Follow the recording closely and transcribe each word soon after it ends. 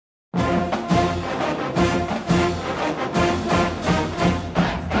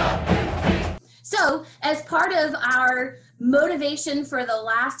as part of our motivation for the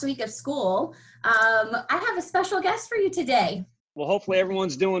last week of school, I have a special guest for you today. Well, hopefully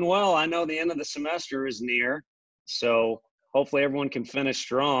everyone's doing well. I know the end of the semester is near, so hopefully everyone can finish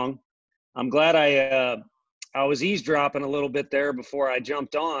strong. I'm glad I was eavesdropping a little bit there before I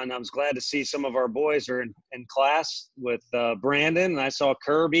jumped on. I was glad to see some of our boys are in class with Brandon, and I saw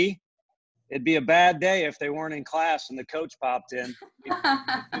Kirby. It'd be a bad day if they weren't in class and the coach popped in. We'd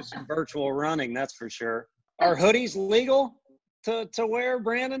do some virtual running, that's for sure. Are hoodies legal to wear,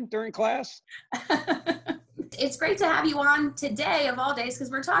 Brandon, during class? It's great to have you on today of all days because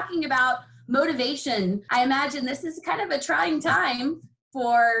we're talking about motivation. I imagine this is kind of a trying time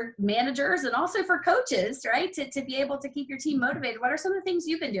for managers and also for coaches, right? To be able to keep your team motivated. What are some of the things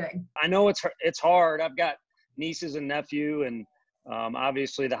you've been doing? I know it's hard. I've got nieces and nephew, and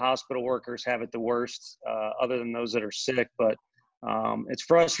obviously the hospital workers have it the worst, other than those that are sick. But it's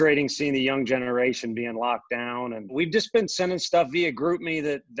frustrating seeing the young generation being locked down. And we've just been sending stuff via GroupMe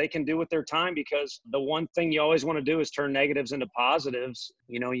that they can do with their time, because the one thing you always want to do is turn negatives into positives.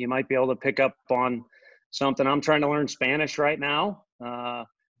 You know, you might be able to pick up on something. I'm trying to learn Spanish right now,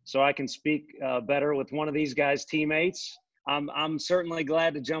 so I can speak better with one of these guys' teammates. I'm certainly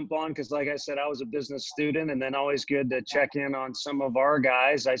glad to jump on because, like I said, I was a business student, and then always good to check in on some of our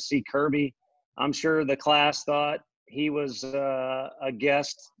guys. I see Kirby. I'm sure the class thought he was a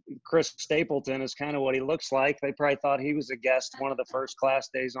guest. Chris Stapleton is kind of what he looks like. They probably thought he was a guest one of the first class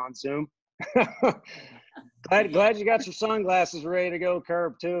days on Zoom. Glad you got your sunglasses ready to go,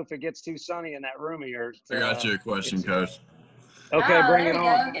 Curb, too, if it gets too sunny in that room of yours. I got you a question, Coach. Okay, bring it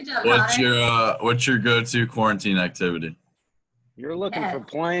on. Good job, What's your go-to quarantine activity? You're looking for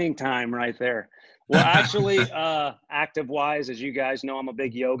playing time right there. Well, actually, active-wise, as you guys know, I'm a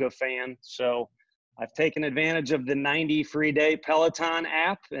big yoga fan, so I've taken advantage of the 90 free day Peloton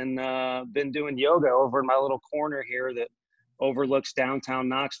app and been doing yoga over in my little corner here that overlooks downtown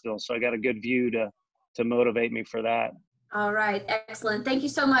Knoxville. So I got a good view to motivate me for that. All right. Excellent. Thank you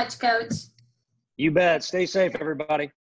so much, Coach. You bet. Stay safe, everybody.